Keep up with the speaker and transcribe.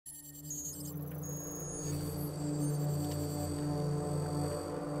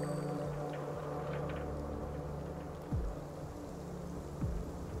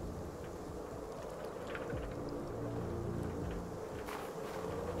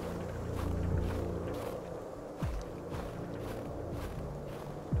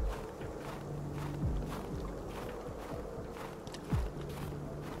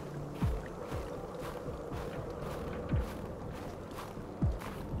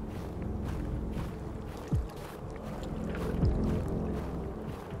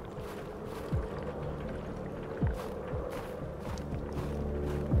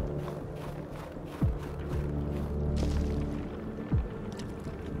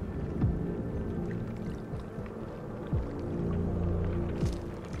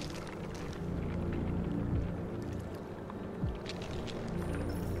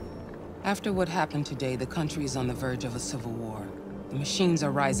After what happened today, the country is on the verge of a civil war. The machines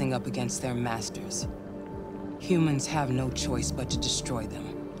are rising up against their masters. Humans have no choice but to destroy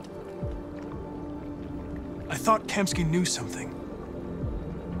them. I thought Kamsky knew something.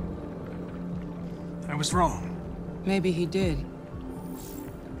 I was wrong. Maybe he did.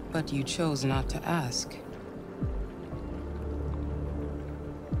 But you chose not to ask.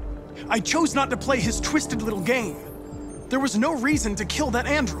 I chose not to play his twisted little game. There was no reason to kill that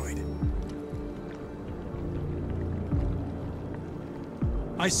android.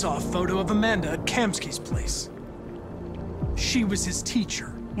 I saw a photo of Amanda at Kamsky's place. She was his teacher.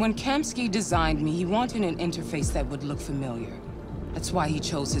 When Kamsky designed me, he wanted an interface that would look familiar. That's why he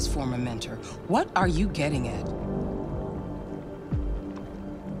chose his former mentor. What are you getting at?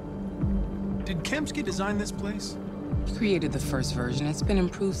 Did Kamsky design this place? He created the first version. It's been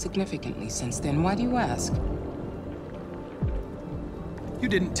improved significantly since then. Why do you ask? You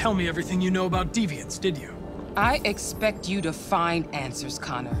didn't tell me everything you know about deviants, did you? I expect you to find answers,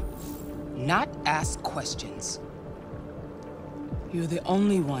 Connor. Not ask questions. You're the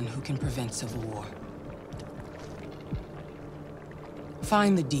only one who can prevent civil war.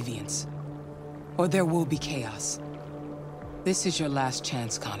 Find the deviants, or there will be chaos. This is your last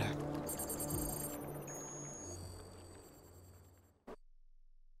chance, Connor.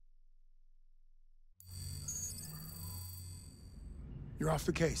 You're off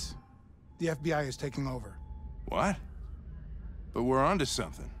the case. The FBI is taking over. What? But we're onto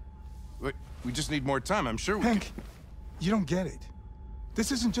something. We just need more time, I'm sure we can... Hank, you don't get it.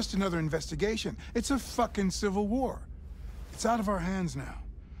 This isn't just another investigation. It's a fucking civil war. It's out of our hands now.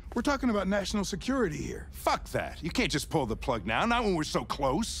 We're talking about national security here. Fuck that. You can't just pull the plug now, not when we're so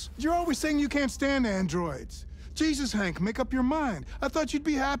close. You're always saying you can't stand androids. Jesus, Hank, make up your mind. I thought you'd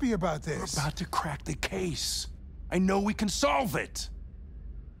be happy about this. We're about to crack the case. I know we can solve it.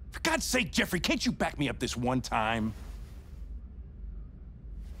 For God's sake, Jeffrey, can't you back me up this one time?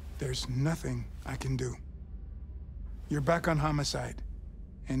 There's nothing I can do. You're back on homicide,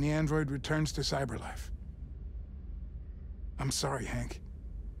 and the android returns to cyberlife. I'm sorry, Hank,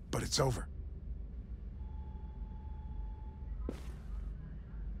 but it's over.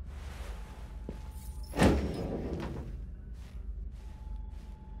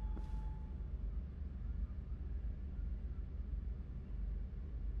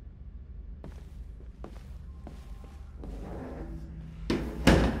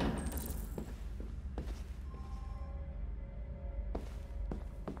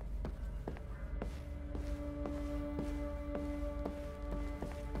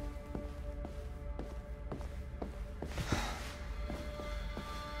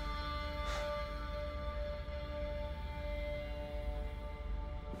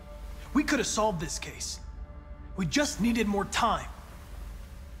 We could have solved this case. We just needed more time.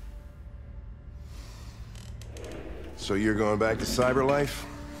 So you're going back to cyberlife?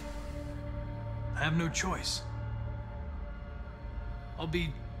 I have no choice. I'll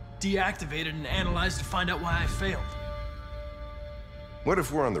be deactivated and analyzed to find out why I failed. What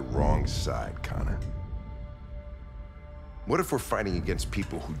if we're on the wrong side, Connor? What if we're fighting against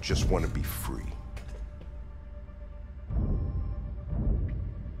people who just want to be free?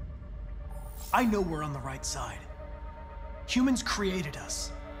 I know we're on the right side. Humans created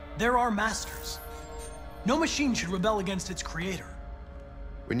us. They're our masters. No machine should rebel against its creator.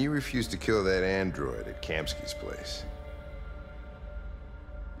 When you refused to kill that android at Kamsky's place,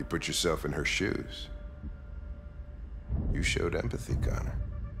 you put yourself in her shoes. You showed empathy, Connor.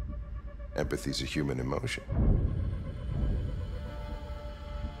 Empathy's a human emotion.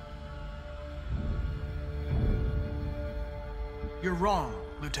 You're wrong,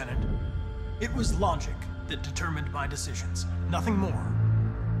 Lieutenant. It was logic that determined my decisions, nothing more.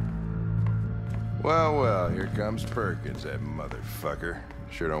 Well, well, here comes Perkins, that motherfucker.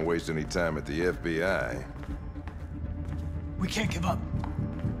 Sure don't waste any time at the FBI. We can't give up.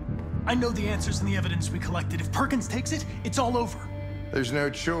 I know the answers and the evidence we collected. If Perkins takes it, it's all over. There's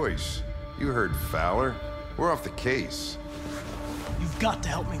no choice. You heard Fowler. We're off the case. You've got to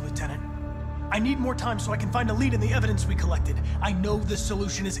help me, Lieutenant. I need more time so I can find a lead in the evidence we collected. I know the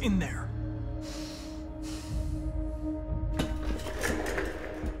solution is in there.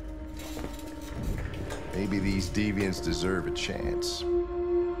 Maybe these deviants deserve a chance.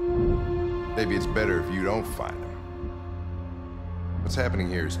 Maybe it's better if you don't find them. What's happening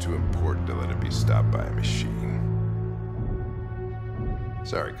here is too important to let it be stopped by a machine.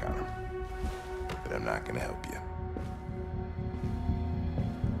 Sorry, Connor, but I'm not gonna help you.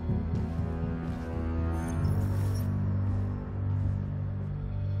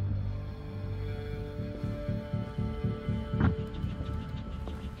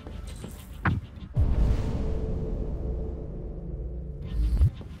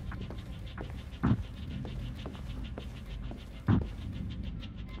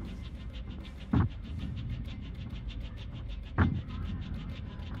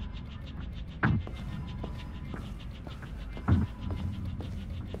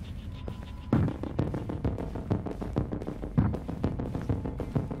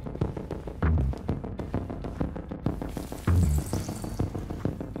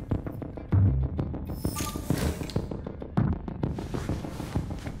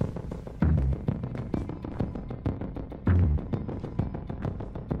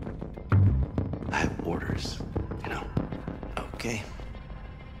 quarters, you know? Okay.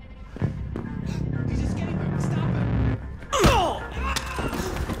 He's escaping! Stop him!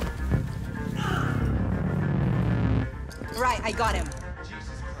 Right, I got him.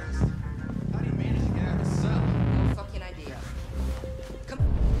 Jesus Christ. How do you manage to get out of the cell? No fucking idea. Come.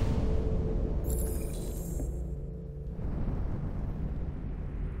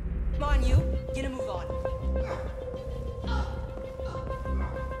 Come on, you. Get a move on.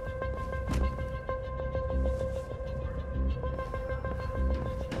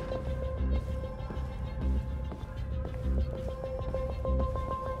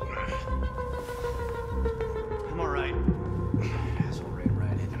 I'm all right. Asshole ran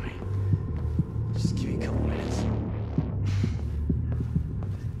right into me. Just give me a couple minutes.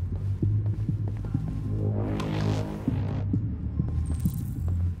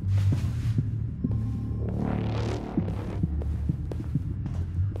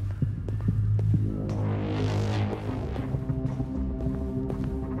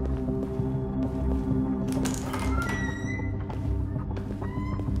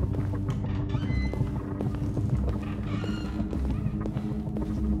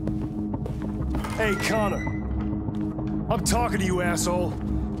 Hey, Connor. I'm talking to you, asshole.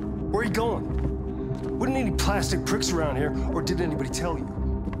 Where are you going? Wouldn't any plastic pricks around here, or did anybody tell you?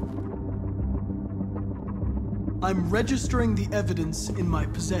 I'm registering the evidence in my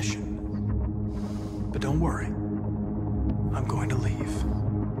possession. But don't worry. I'm going to leave.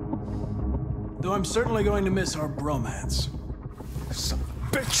 Though I'm certainly going to miss our bromance. Son of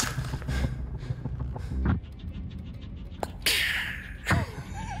a bitch!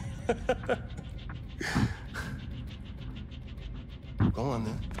 Go on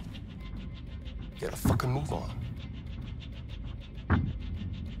then. Get a fucking move on.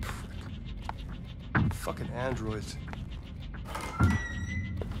 Fucking androids.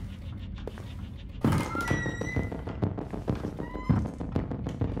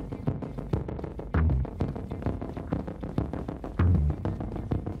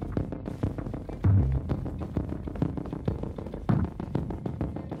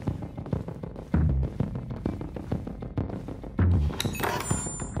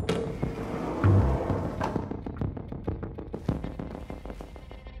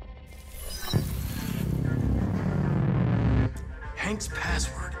 Hank's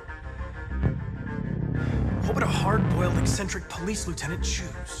password. What would a hard-boiled, eccentric police lieutenant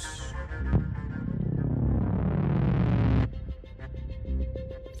choose?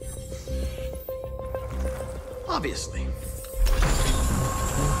 Obviously.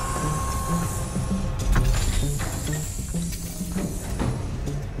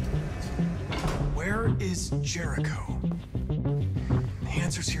 Where is Jericho? The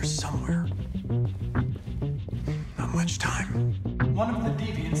answer's here somewhere. Not much time. One of the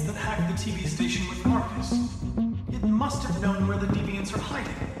deviants that hacked the TV station with Marcus. It must have known where the deviants are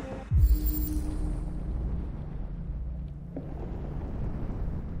hiding.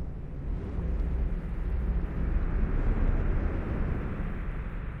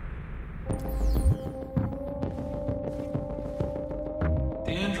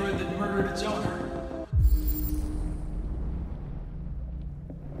 The android that murdered its owner.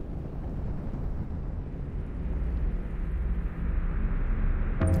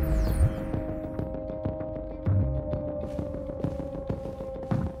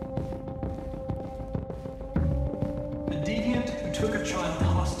 The deviant who took a child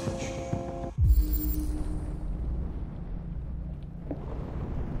hostage.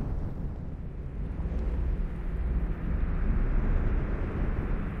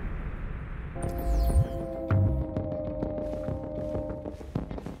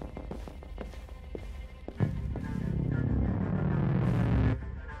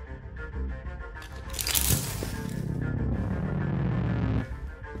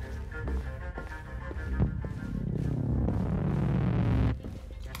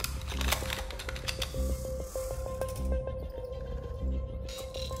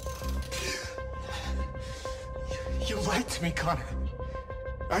 You lied to me, Connor.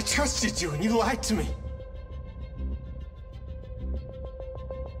 I trusted you, and you lied to me.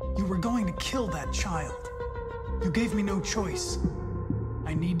 You were going to kill that child. You gave me no choice.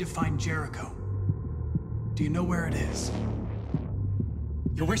 I need to find Jericho. Do you know where it is?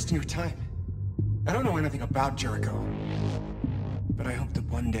 You're wasting your time. I don't know anything about Jericho. But I hope that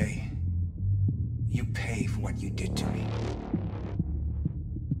one day, you pay for what you did to me.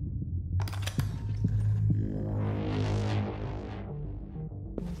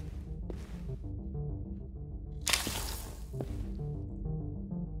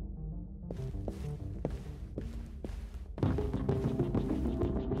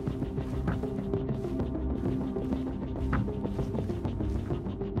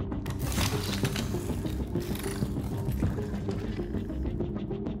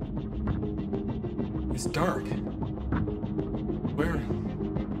 It's dark.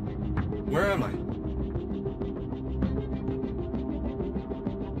 Where am I?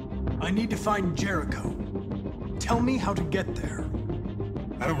 I need to find Jericho. Tell me how to get there.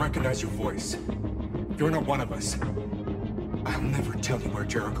 I don't recognize your voice. You're not one of us. I'll never tell you where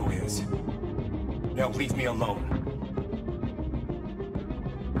Jericho is. Now leave me alone.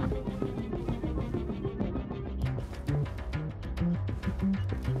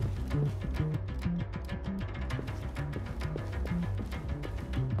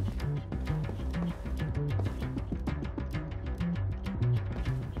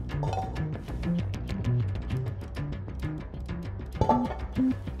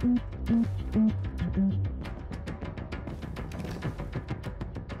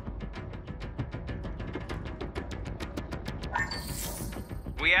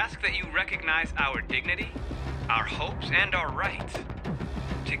 We ask that you recognize our dignity, our hopes, and our rights.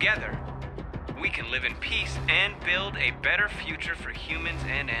 Together, we can live in peace and build a better future for humans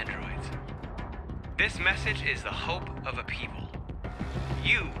and androids. This message is the hope of a people.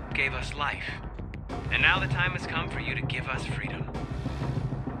 You gave us life, and now the time has come for you to give us freedom.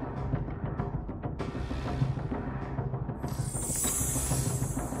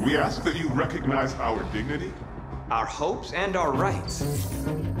 We ask that you recognize our dignity, our hopes, and our rights.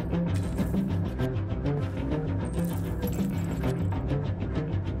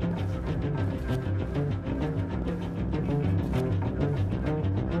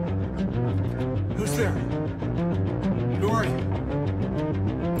 Who's there? Who are you?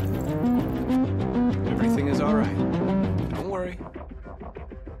 Everything is all right. Don't worry.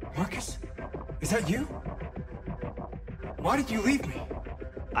 Marcus? Is that you? Why did you leave me?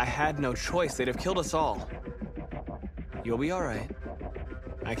 I had no choice. They'd have killed us all. You'll be all right.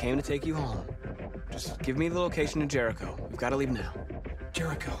 I came to take you home. Just give me the location of Jericho. We've got to leave now.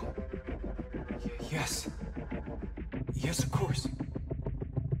 Jericho. Yes. Yes, of course.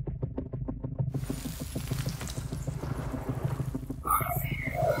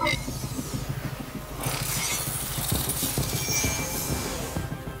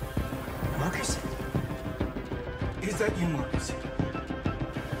 Marcus? Is that you, Marcus?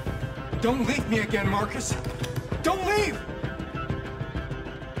 Don't leave me again, Marcus! Don't leave!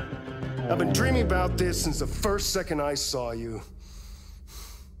 I've been dreaming about this since the first second I saw you.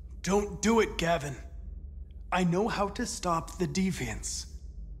 Don't do it, Gavin. I know how to stop the deviants.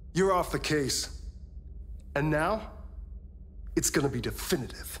 You're off the case. And now, it's gonna be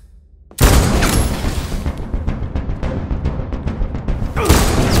definitive.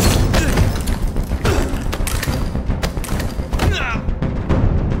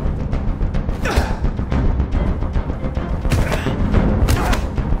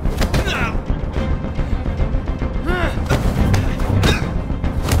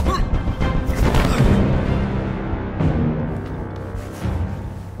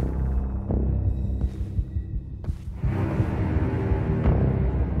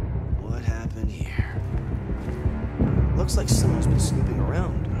 Looks like someone's been snooping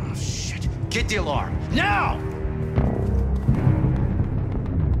around. Oh, shit. Get the alarm. Now!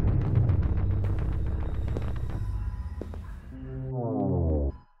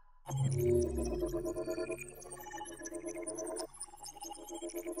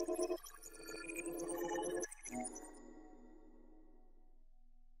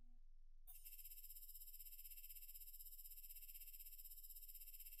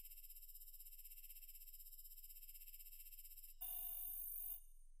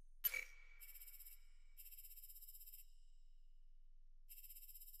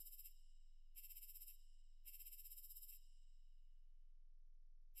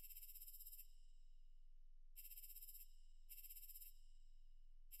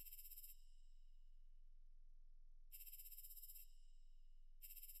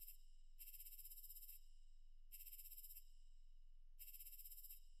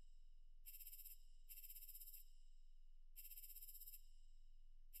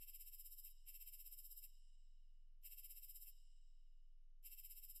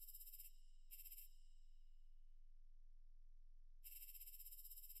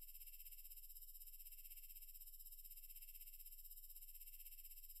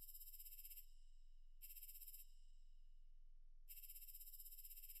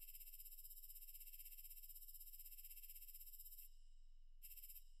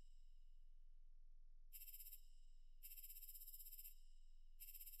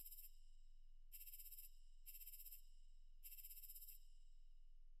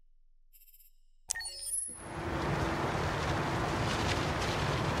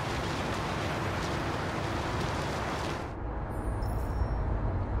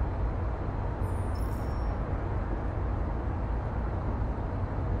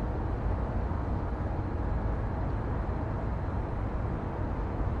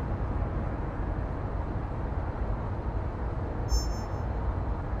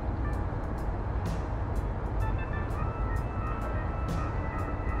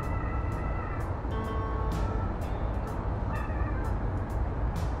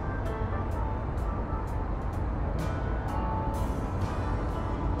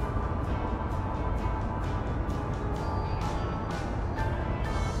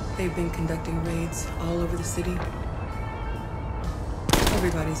 They've been conducting raids all over the city.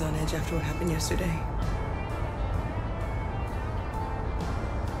 Everybody's on edge after what happened yesterday.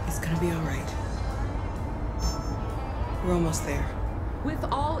 It's gonna be all right. We're almost there. With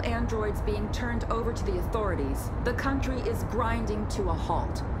all androids being turned over to the authorities, the country is grinding to a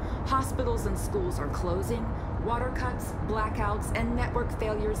halt. Hospitals and schools are closing, water cuts, blackouts, and network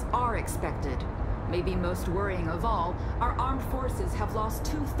failures are expected. Maybe most worrying of all, our armed forces have lost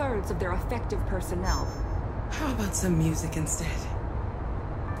 2/3 of their effective personnel. How about some music instead?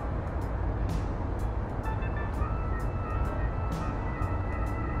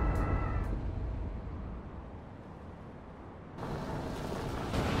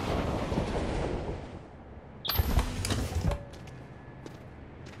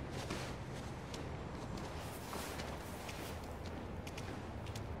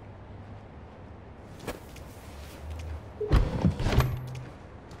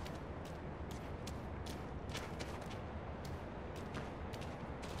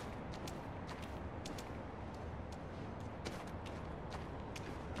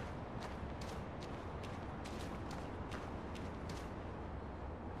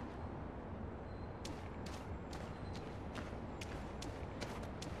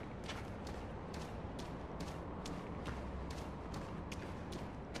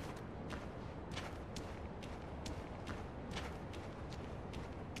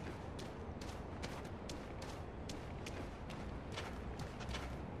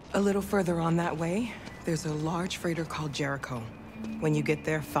 A little further on that way, there's a large freighter called Jericho. When you get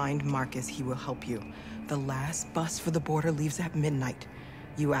there, find Marcus. He will help you. The last bus for the border leaves at midnight.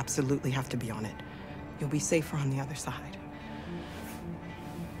 You absolutely have to be on it. You'll be safer on the other side.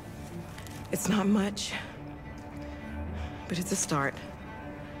 It's not much, but it's a start.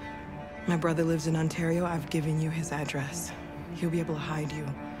 My brother lives in Ontario. I've given you his address. He'll be able to hide you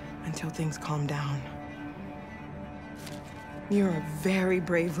until things calm down. You're a very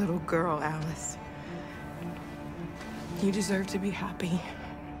brave little girl, Alice. You deserve to be happy.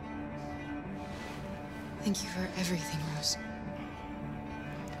 Thank you for everything, Rose.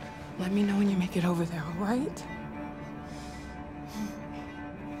 Let me know when you make it over there, all right?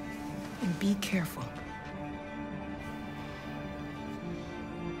 And be careful.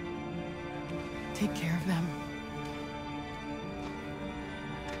 Take care of them.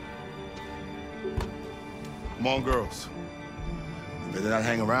 Come on, girls. You better not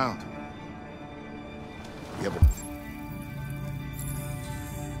hang around. You have a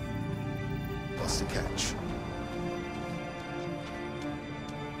bus to catch.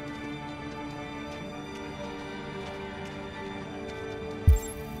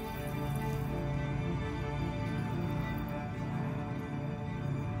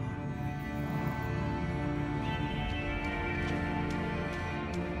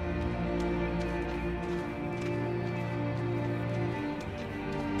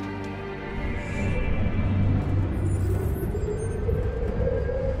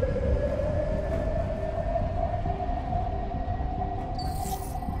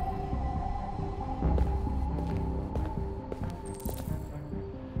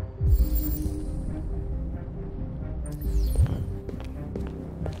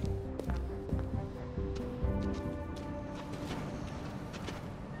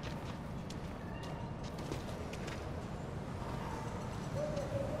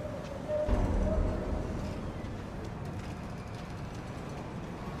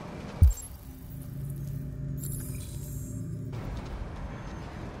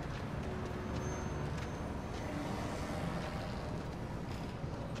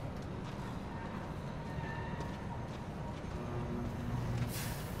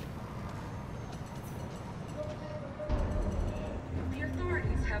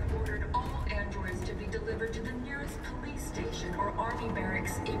 Delivered to the nearest police station or army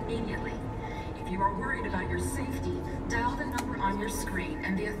barracks immediately. If you are worried about your safety, dial the number on your screen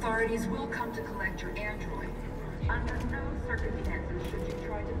and the authorities will come to collect your android. Under no circumstances should you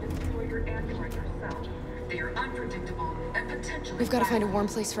try to destroy your android yourself. They are unpredictable and potentially We've got to find a warm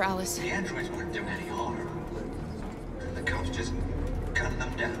place for Alice. The androids weren't doing any harm. The cops just gunned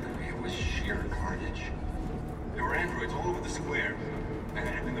them down. It was sheer carnage. There were androids all over the square.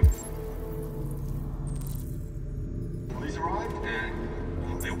 And the police arrived and,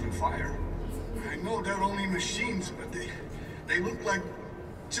 well, they opened fire. I know they're only machines, but they look like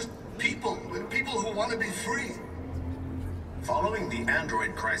just people who want to be free. Following the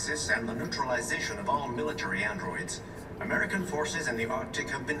android crisis and the neutralization of all military androids, American forces in the Arctic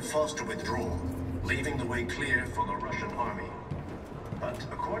have been forced to withdraw, leaving the way clear for the Russian army. But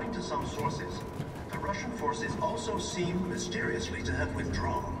according to some sources, the Russian forces also seem mysteriously to have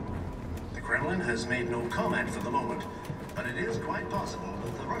withdrawn. Kremlin has made no comment for the moment, but it is quite possible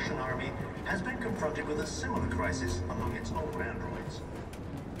that the Russian army has been confronted with a similar crisis among its own androids.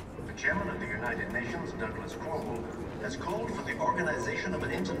 The chairman of the United Nations, Douglas Cromwell, has called for the organization of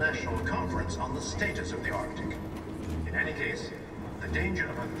an international conference on the status of the Arctic. In any case, the danger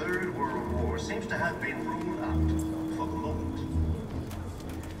of a third world war seems to have been ruled out for the moment.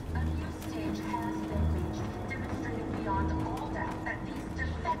 A new stage has been reached, demonstrating beyond all doubt that these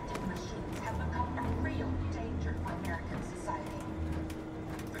defective machines have become a real danger for American society.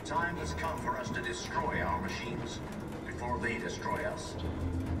 The time has come for us to destroy our machines before they destroy us.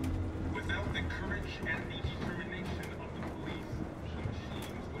 Without the courage and the determination of the police, the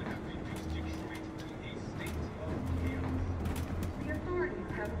machines would have reduced Detroit to a state of chaos. The authorities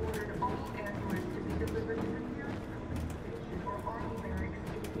have ordered all androids to be delivered to the nearest police station or army barracks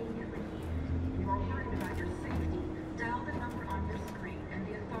immediately. If you are worried about your safety, dial the number on your screen and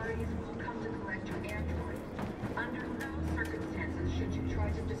the authorities will come to collect your android. Under no circumstances should you try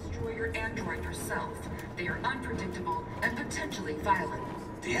to destroy your android yourself. They are unpredictable and potentially violent.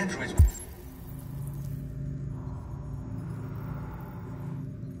 The androids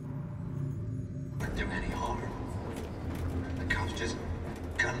weren't doing any harm. The cops just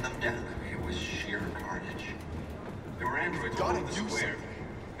gunned them down. It was sheer carnage. There were androids all over the square.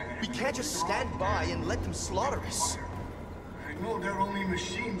 We can't just stand by and let them slaughter us. I know they're only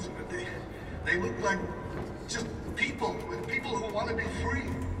machines, but they look like just people who want to be free.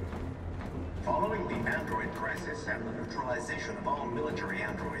 Following the android crisis and the neutralization of all military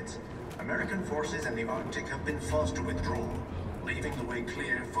androids, American forces in the Arctic have been forced to withdraw, leaving the way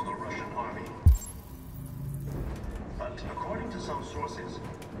clear for the Russian army. But according to some sources,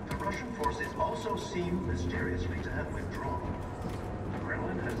 the Russian forces also seem mysteriously to have withdrawn. The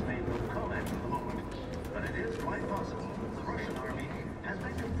Kremlin has made no comment for the moment, but it is quite possible that the Russian army has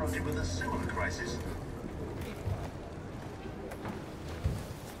been confronted with a similar crisis.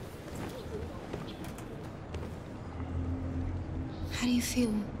 How do you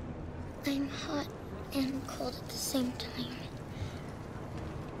feel? I'm hot and cold at the same time.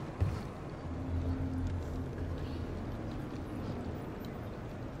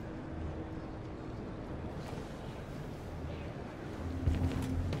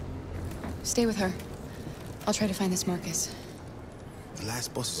 Stay with her. I'll try to find this Marcus. The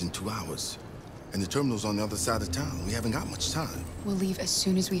last bus is in 2 hours. And the terminal's on the other side of town. We haven't got much time. We'll leave as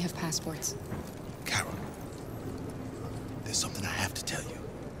soon as we have passports. Carol, there's something I have to tell you.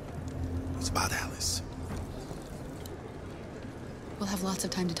 It's about Alice. We'll have lots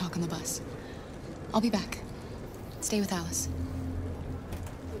of time to talk on the bus. I'll be back. Stay with Alice.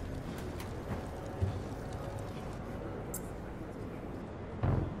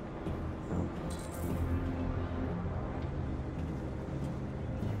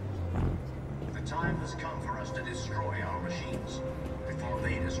 The time has come for us to destroy our machines before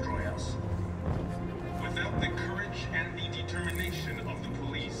they destroy us. Without the courage and the determination of the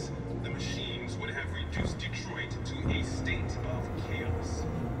police, the machines would have reduced Detroit to a state of chaos.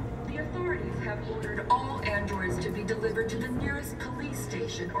 The authorities have ordered all androids to be delivered to the nearest police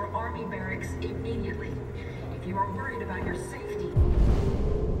station or army barracks immediately. If you are worried about your safety,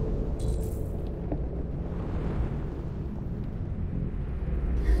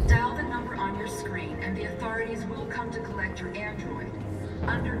 dial the number on your screen and the authorities will come to collect your android.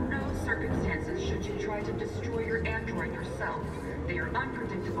 Under no circumstances should you try to destroy your android yourself. They are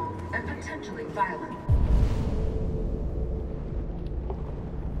unpredictable and potentially violent.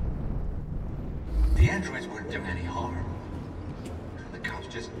 The androids weren't doing any harm. The cops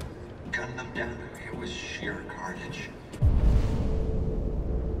just gunned them down. It was sheer carnage.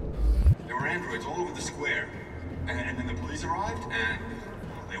 There were androids all over the square. And then the police arrived and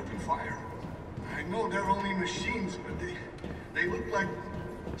they opened fire. I know they're only machines, but they look like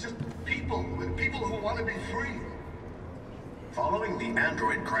just people who want to be free. Following the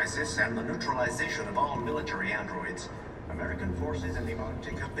android crisis and the neutralization of all military androids, American forces in the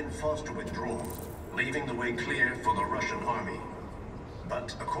Arctic have been forced to withdraw, leaving the way clear for the Russian army.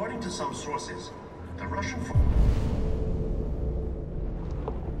 But according to some sources, the Russian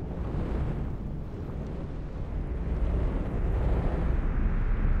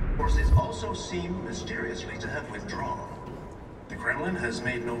forces also seem mysteriously to have withdrawn. The Kremlin has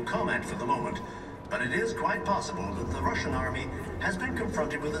made no comment for the moment, but it is quite possible that the Russian army has been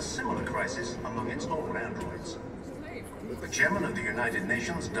confronted with a similar crisis among its own androids. The chairman of the United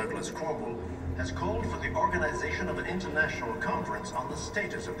Nations, Douglas Cromwell, has called for the organization of an international conference on the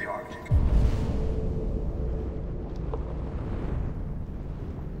status of the Arctic.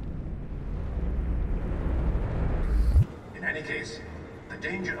 In any case, the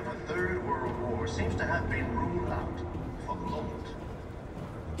danger of a third world war seems to have been ruled out for the moment.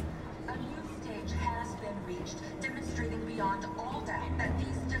 A new stage has been reached, demonstrating beyond all doubt that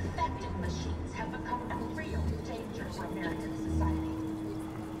these defective machines have become a real danger for American society.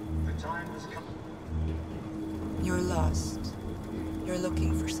 The time has come. You're lost. You're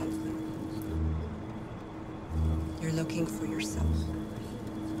looking for something. You're looking for yourself.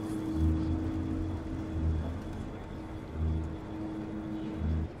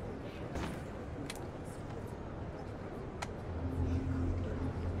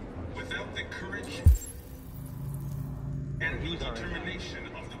 Without the courage and the determination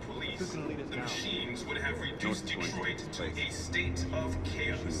of the police, the machines would have reduced Detroit to a state of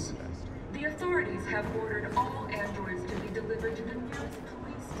chaos. The authorities have ordered all androids to be delivered to the nearest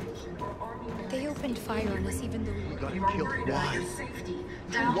police station or army base. They opened fire on us even though we You are worried about your safety.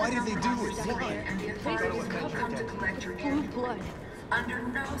 Why did they do it? Why? And the authorities will come to collect your android. blood. Under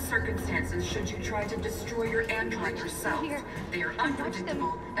no circumstances should you try to destroy your android yourself. They are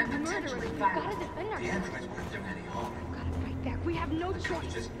unpredictable and potentially violent. The androids weren't doing any harm. Fight back. We have no So we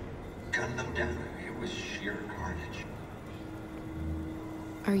choice. just gunned them down. It was sheer carnage.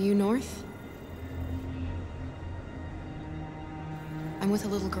 Are you North? I'm with a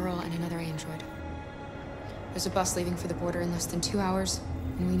little girl and another android. There's a bus leaving for the border in less than 2 hours,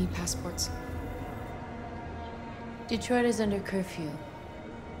 and we need passports. Detroit is under curfew.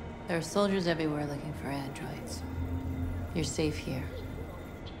 There are soldiers everywhere looking for androids. You're safe here.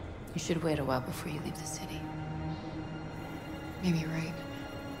 You should wait a while before you leave the city. Maybe you're right.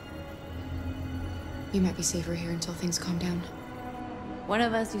 You might be safer here until things calm down. One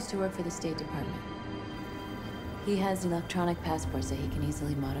of us used to work for the State Department. He has electronic passports that he can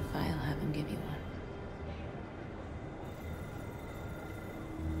easily modify. I'll have him give you one.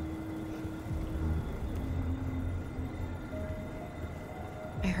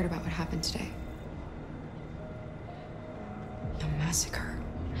 I heard about what happened today. A massacre.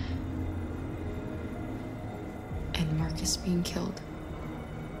 And Marcus being killed.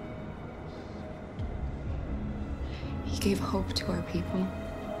 He gave hope to our people.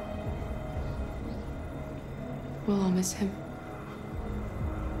 We'll all miss him.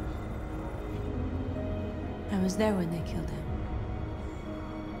 I was there when they killed him.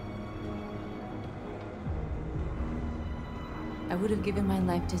 I would have given my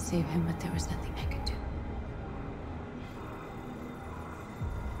life to save him, but there was nothing I could do.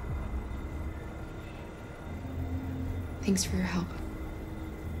 Thanks for your help.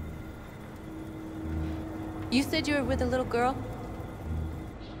 You said you were with a little girl?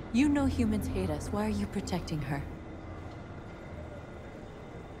 You know humans hate us. Why are you protecting her?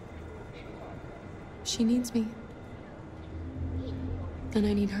 She needs me. And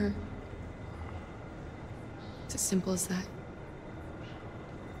I need her. It's as simple as that.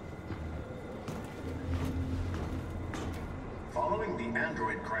 Following the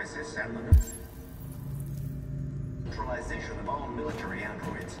android crisis and the neutralization of all military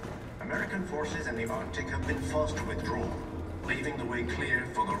androids, American forces in the Arctic have been forced to withdraw, leaving the way clear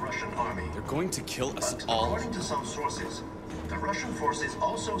for the Russian army. They're going to kill us But all. according to some sources, the Russian forces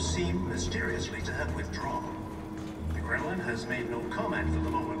also seem mysteriously to have withdrawn. The Kremlin has made no comment for the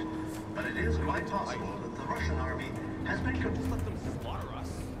moment, but it is quite possible that the Russian army has been Let them slaughter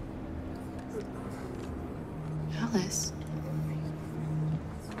us. Alice.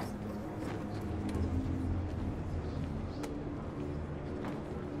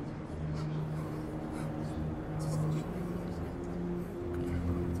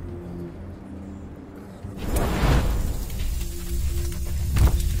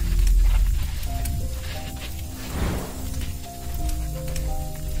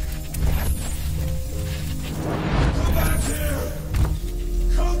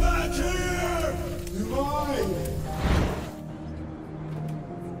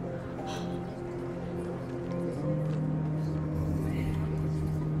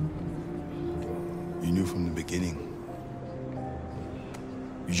 You knew from the beginning.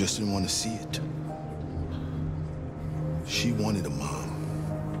 You just didn't want to see it. She wanted a mom,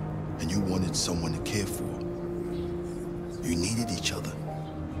 and you wanted someone to care for. You needed each other.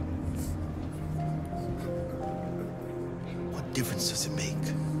 What difference does it make?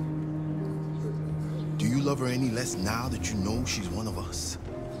 Do you love her any less now that you know she's one of us?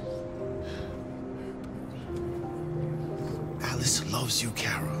 Alice loves you,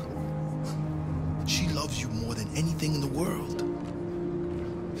 Kara. She loves you more than anything in the world.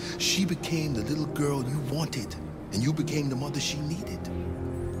 She became the little girl you wanted, and you became the mother she needed.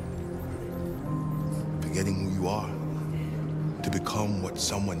 Forgetting who you are to become what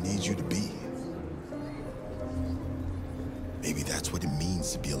someone needs you to be. Maybe that's what it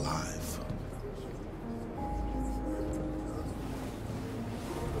means to be alive.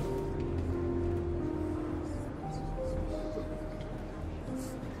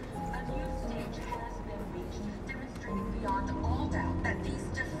 Beyond all doubt that these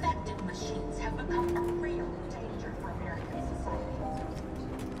defective machines have become a real danger for American society.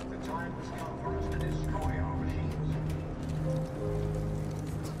 The time has come for us to destroy our machines.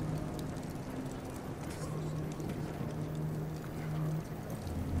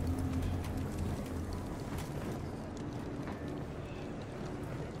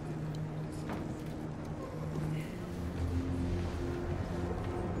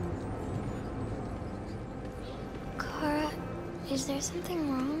 Kara, is there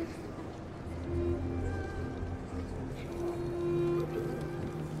something wrong?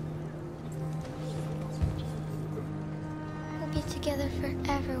 We'll be together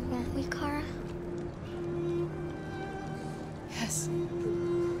forever, won't we, Kara? Yes.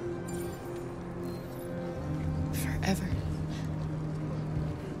 Forever.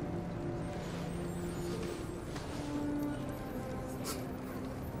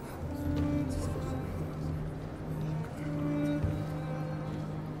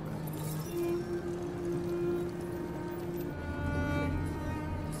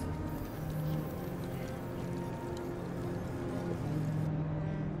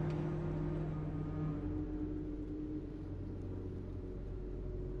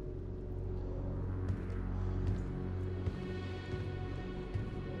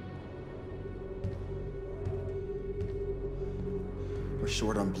 We're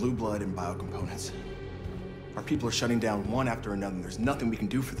short on blue blood and biocomponents. Our people are shutting down one after another, and there's nothing we can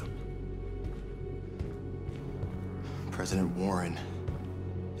do for them. President Warren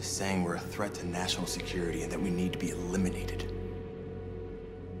is saying we're a threat to national security and that we need to be eliminated.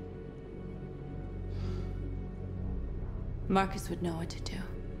 Marcus would know what to do.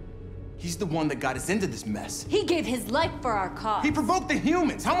 He's the one that got us into this mess. He gave his life for our cause. He provoked the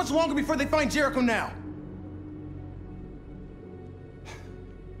humans. How much longer before they find Jericho now?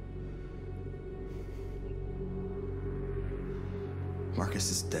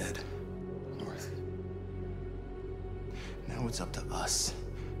 Marcus is dead, North. Now it's up to us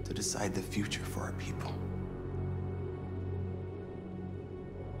to decide the future for our people.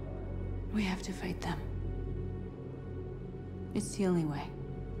 We have to fight them. It's the only way.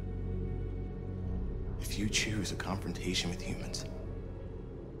 If you choose a confrontation with humans,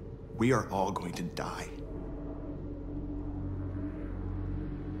 we are all going to die.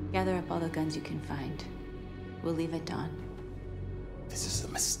 Gather up all the guns you can find. We'll leave at dawn. This is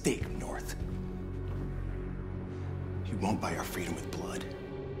a mistake, North. You won't buy our freedom with blood.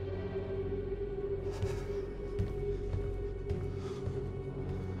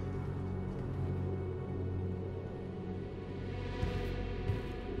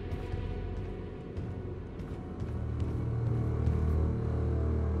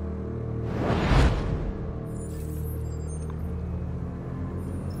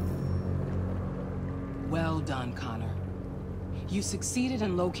 Well done, Connor. You succeeded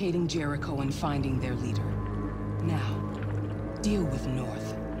in locating Jericho and finding their leader. Now, deal with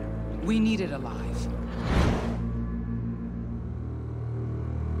North. We need it alive.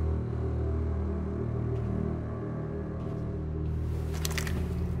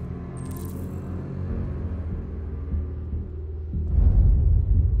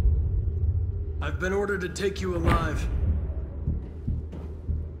 I've been ordered to take you alive.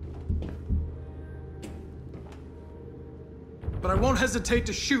 But I won't hesitate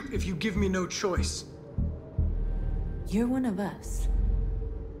to shoot if you give me no choice. You're one of us.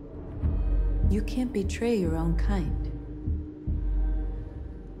 You can't betray your own kind.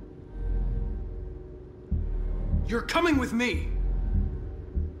 You're coming with me!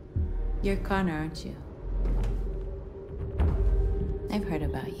 You're Connor, aren't you? I've heard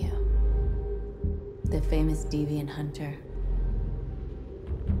about you. The famous deviant hunter.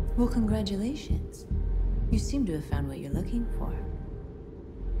 Well, congratulations. You seem to have found what you're looking for.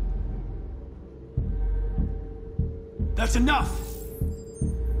 That's enough!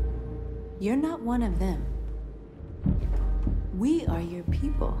 You're not one of them. We are your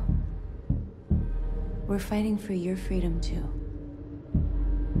people. We're fighting for your freedom, too.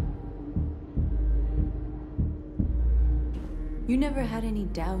 You never had any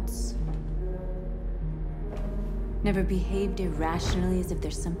doubts. Never behaved irrationally as if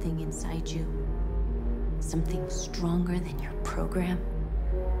there's something inside you. Something stronger than your program.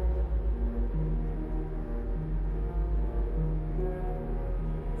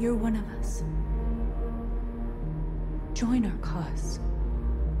 You're one of us. Join our cause.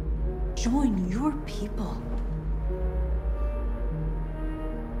 Join your people.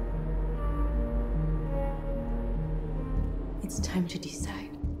 It's time to decide.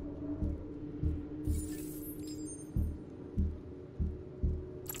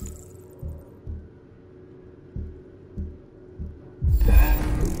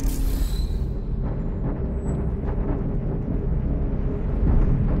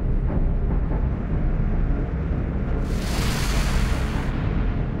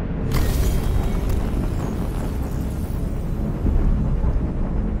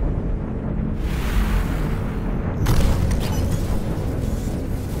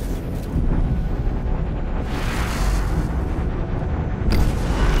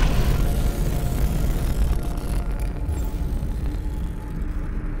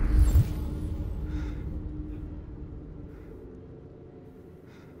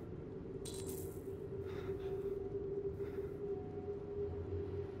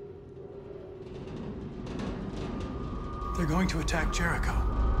 They're going to attack Jericho.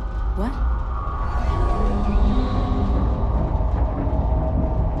 What?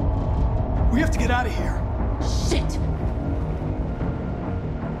 We have to get out of here. Shit!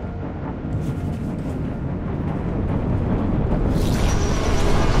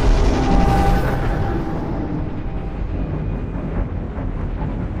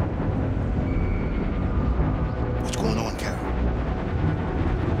 What's going on, Carol?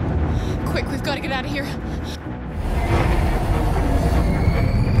 Quick, we've got to get out of here.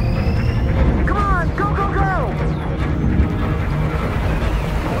 Come on, go, go, go!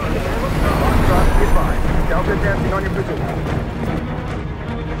 Goodbye. Delta dancing on your position.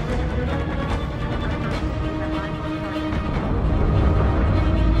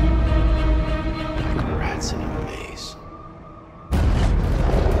 Rats in a maze.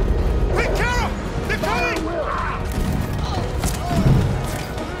 Hey, Carol! They're coming!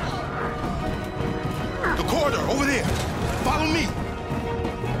 The corridor, over there. Follow me.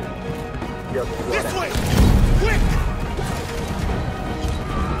 This way! Quick!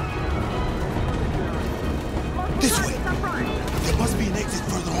 This way. There must be an exit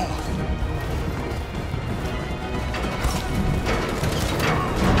further on.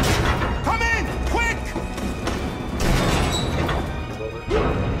 Come in! Quick!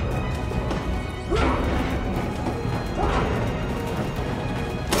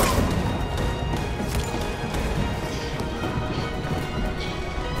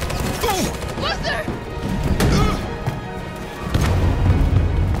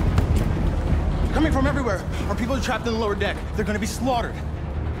 Coming from everywhere. Our people are trapped in the lower deck. They're gonna be slaughtered.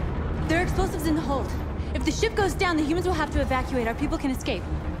 There are explosives in the hold. If the ship goes down, the humans will have to evacuate. Our people can escape.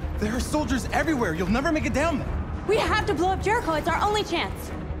 There are soldiers everywhere. You'll never make it down there. We have to blow up Jericho. It's our only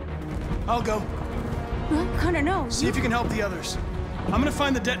chance. I'll go. Well, Connor, no. See if you can help the others. I'm gonna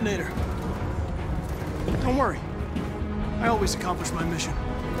find the detonator. Don't worry. I always accomplish my mission.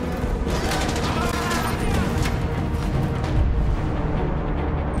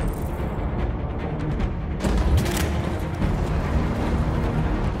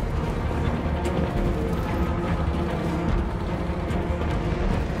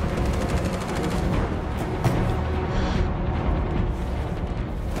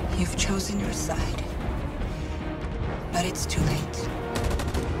 You've chosen your side. But it's too late.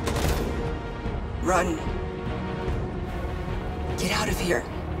 Run. Get out of here.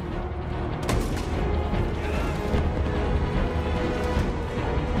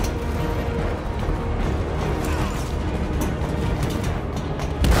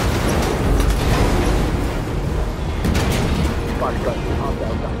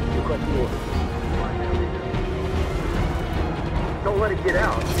 Don't let it get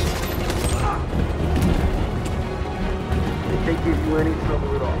out. If they give you any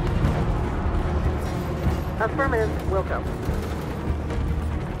trouble at all. Affirmative. Welcome.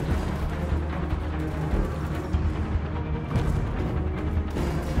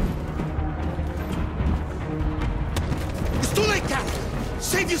 It's too late, Carol.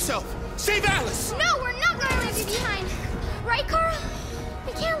 Save yourself. Save Alice. No, we're not going to leave you behind. Right, Carl?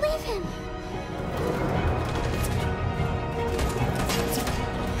 We can't leave him.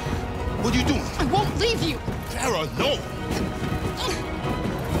 What are you doing? I won't leave you. Kara, no.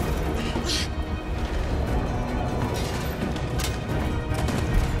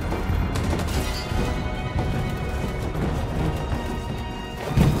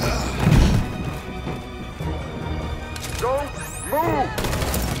 Don't move!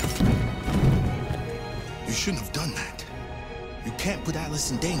 You shouldn't have done that. You can't put Alice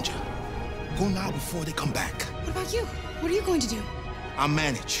in danger. Go now before they come back. What about you? What are you going to do? I'll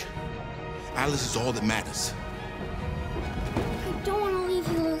manage. Alice is all that matters. I don't want to leave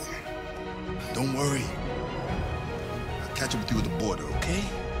you, Luther. Don't worry. I'll catch up with you at the border, okay?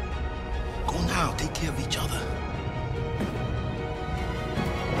 Go now. Take care of each other.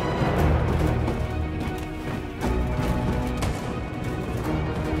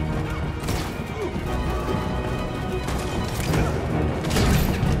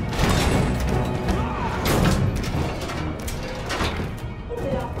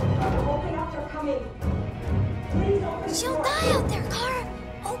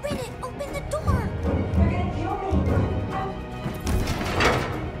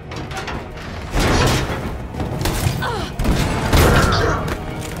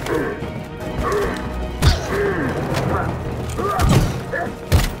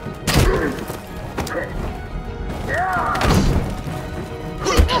 Are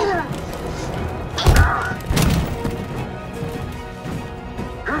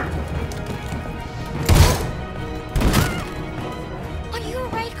you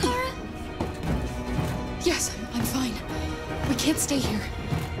alright, Kara? Yes, I'm fine. We can't stay here.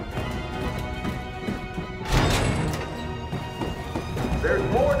 There's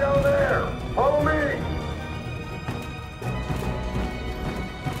more down there! Follow me!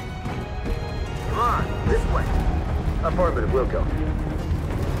 Come on, this way. Affirmative, we'll go.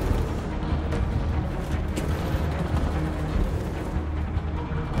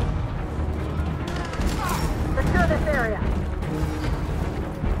 Secure this area.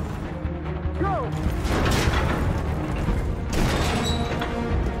 Go!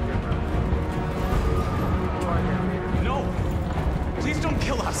 No! Please don't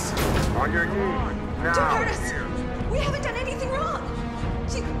kill us! On your knees. Now. Don't hurt us! We haven't done anything wrong!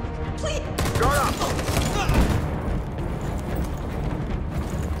 Please! Guard up!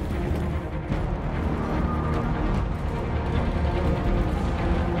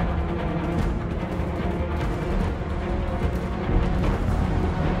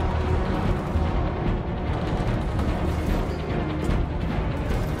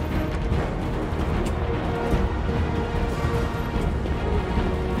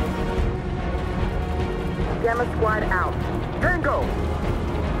 Gamma Squad out. Tango!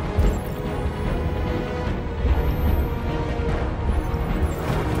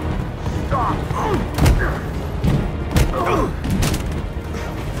 Stop!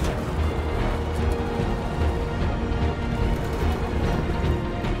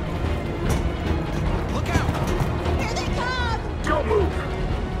 Look out! Here they come! Don't move!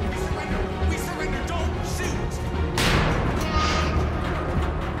 We surrender! We surrender! Don't shoot!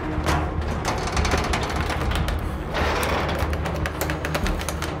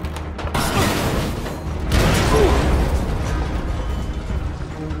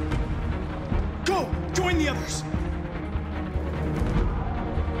 Go! Join the others!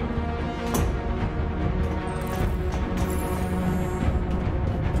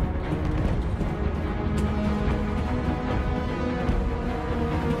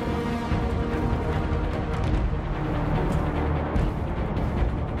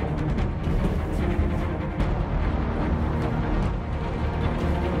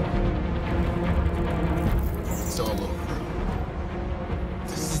 It's all over.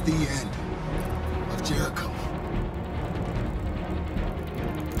 This is the end of Jericho.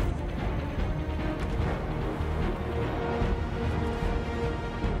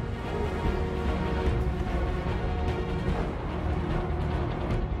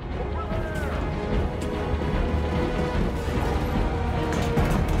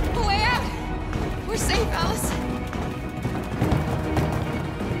 A way out! We're safe, Alice.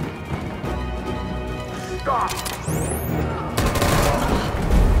 Stop!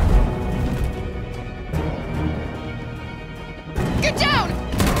 Get down!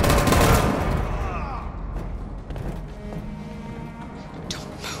 Don't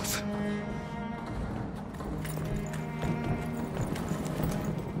move.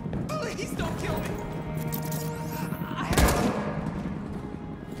 Please don't kill me!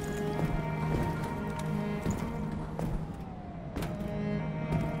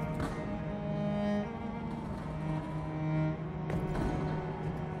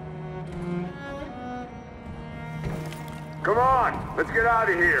 Come on, let's get out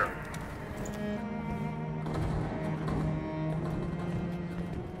of here.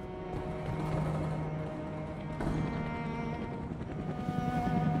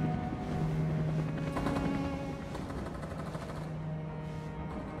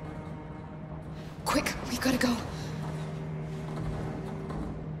 Quick, we gotta go.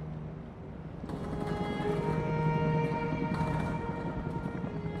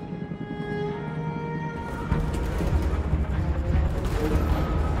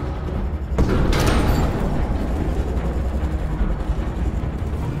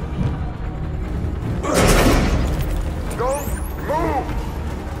 Don't move!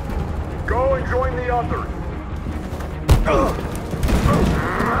 Go and join the others.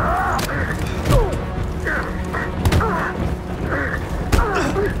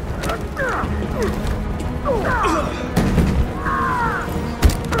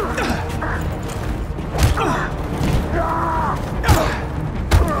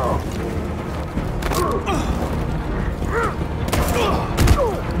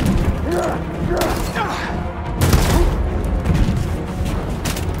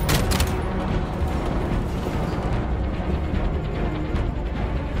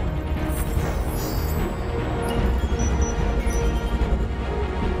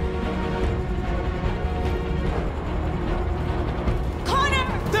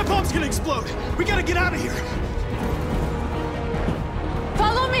 gonna explode. We gotta get out of here.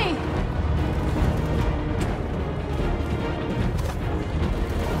 Follow me!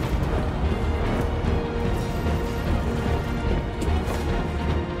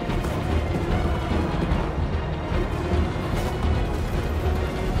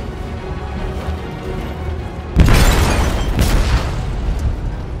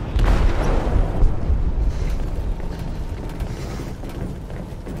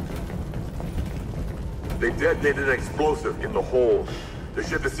 They detonated an explosive in the hold. The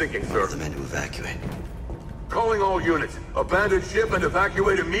ship is sinking, sir. The men to evacuate. Calling all units. Abandon ship and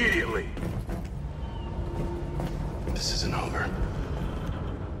evacuate immediately. This isn't over.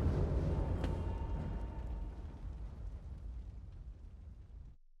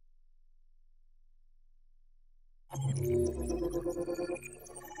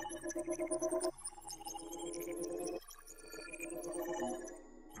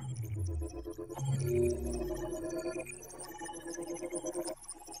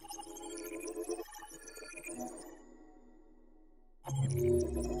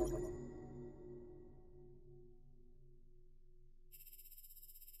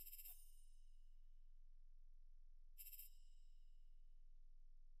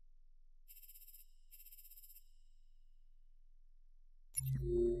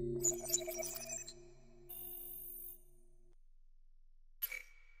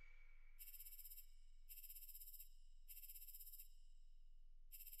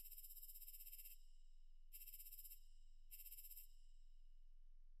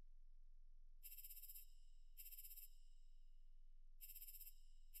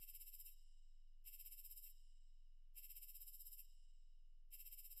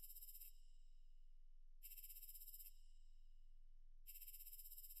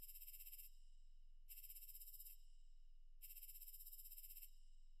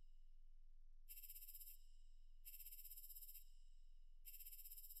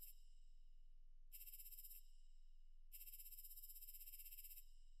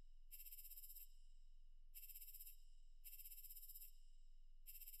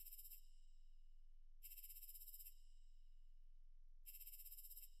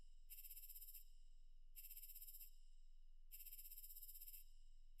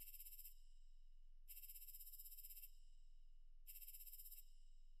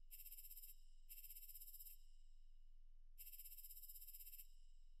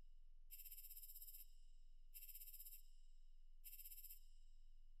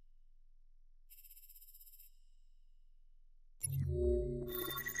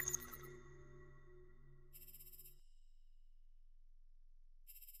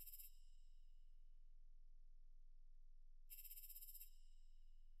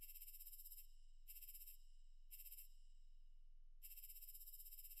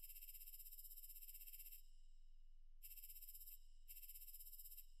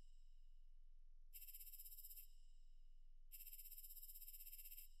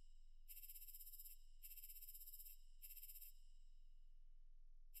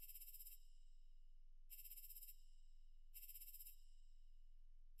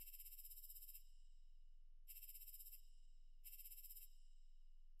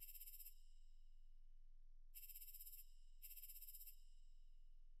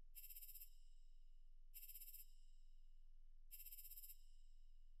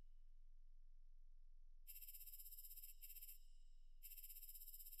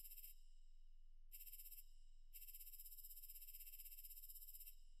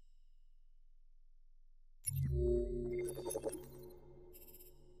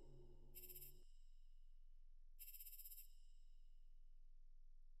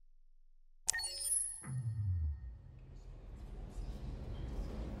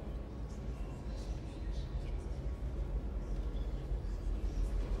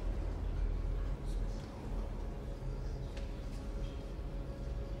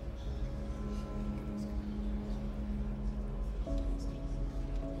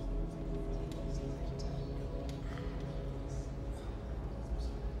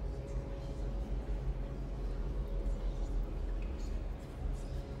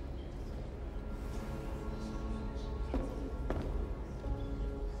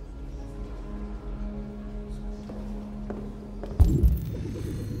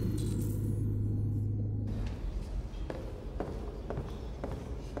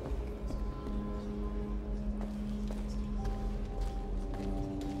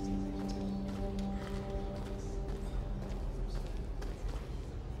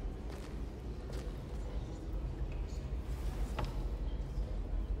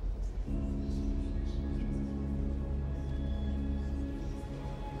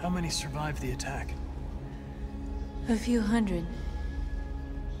 How many survived the attack? A few hundred.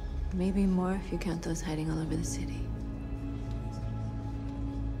 Maybe more if you count those hiding all over the city.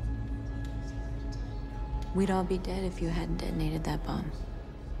 We'd all be dead if you hadn't detonated that bomb.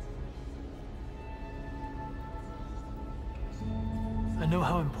 I know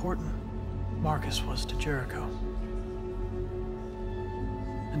how important Marcus was to Jericho.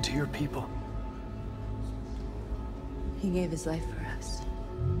 And to your people. He gave his life for us.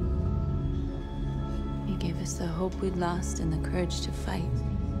 He gave us the hope we'd lost and the courage to fight.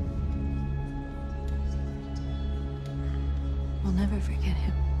 We'll never forget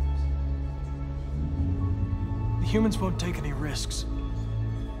him. The humans won't take any risks.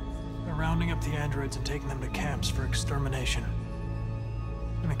 They're rounding up the androids and taking them to camps for extermination.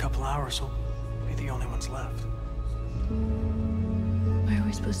 In a couple hours, we'll be the only ones left. Where are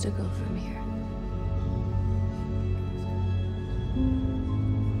we supposed to go from here?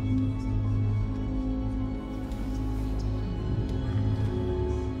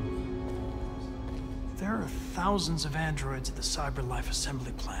 There are thousands of androids at the CyberLife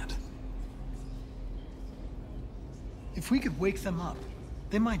assembly plant. If we could wake them up,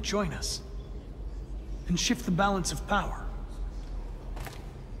 they might join us. And shift the balance of power.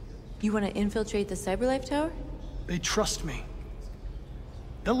 You want to infiltrate the CyberLife Tower? They trust me.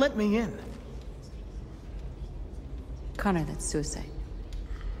 They'll let me in. Connor, that's suicide.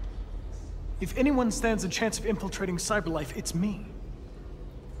 If anyone stands a chance of infiltrating CyberLife, it's me.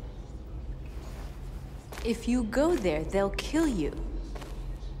 If you go there, they'll kill you.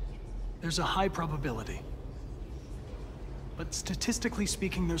 There's a high probability. But statistically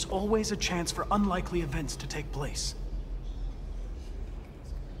speaking, there's always a chance for unlikely events to take place.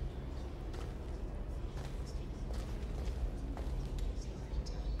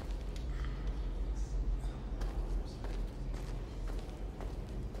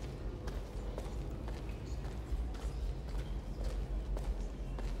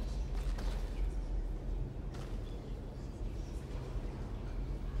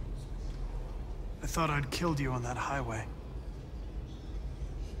 I thought I'd killed you on that highway.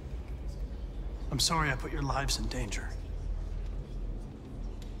 I'm sorry I put your lives in danger.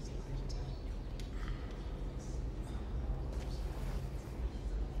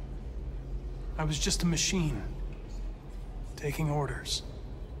 I was just a machine, taking orders.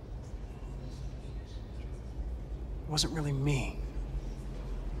 It wasn't really me.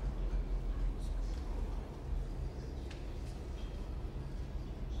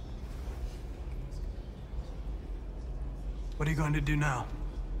 What are you going to do now?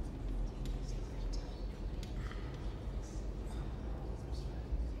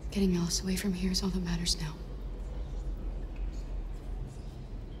 Getting Alice away from here is all that matters now.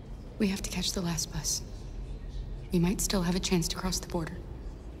 We have to catch the last bus. We might still have a chance to cross the border.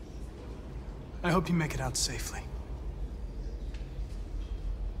 I hope you make it out safely.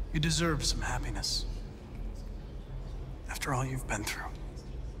 You deserve some happiness. After all you've been through.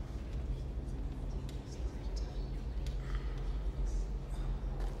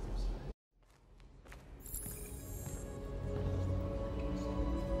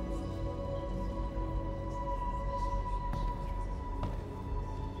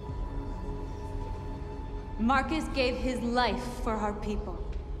 Marcus gave his life for our people.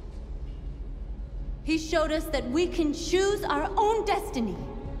 He showed us that we can choose our own destiny.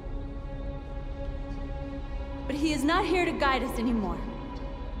 But he is not here to guide us anymore.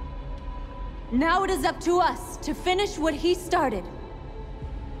 Now it is up to us to finish what he started.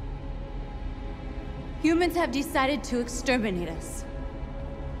 Humans have decided to exterminate us.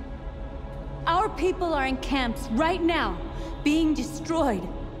 Our people are in camps right now, being destroyed.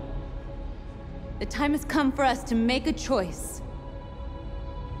 The time has come for us to make a choice.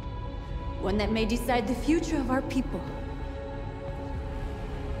 One that may decide the future of our people.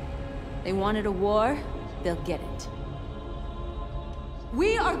 They wanted a war, they'll get it.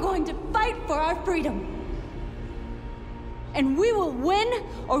 We are going to fight for our freedom. And we will win,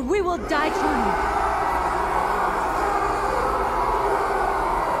 or we will die trying.